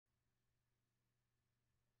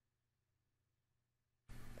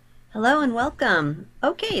Hello and welcome.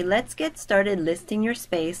 Okay, let's get started listing your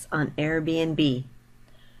space on Airbnb.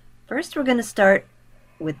 First, we're going to start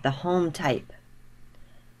with the home type.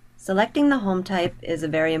 Selecting the home type is a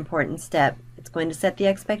very important step. It's going to set the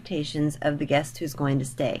expectations of the guest who's going to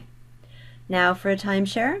stay. Now, for a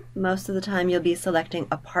timeshare, most of the time you'll be selecting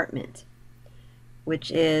apartment,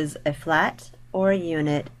 which is a flat or a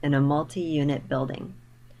unit in a multi-unit building.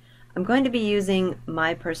 I'm going to be using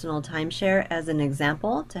my personal timeshare as an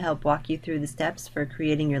example to help walk you through the steps for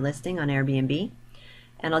creating your listing on Airbnb.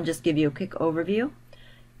 And I'll just give you a quick overview.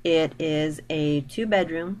 It is a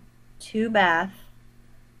 2-bedroom, 2-bath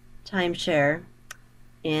timeshare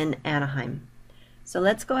in Anaheim. So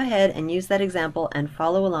let's go ahead and use that example and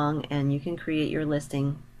follow along, and you can create your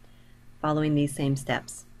listing following these same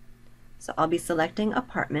steps. So I'll be selecting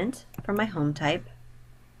apartment for my home type.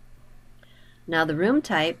 Now the room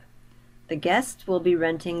type, the guest will be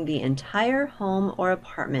renting the entire home or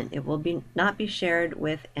apartment. It will not be shared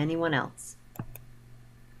with anyone else.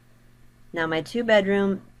 Now my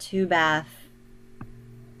 2-bedroom, 2-bath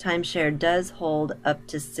timeshare does hold up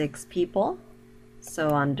to 6 people.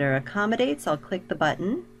 So under accommodates, I'll click the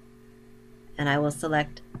button and I will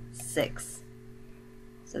select 6.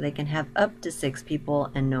 So they can have up to 6 people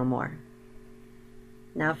and no more.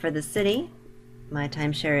 Now for the city, my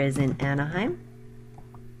timeshare is in Anaheim.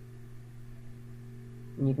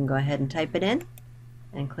 And you can go ahead and type it in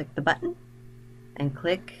and click the button and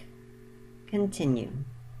click continue.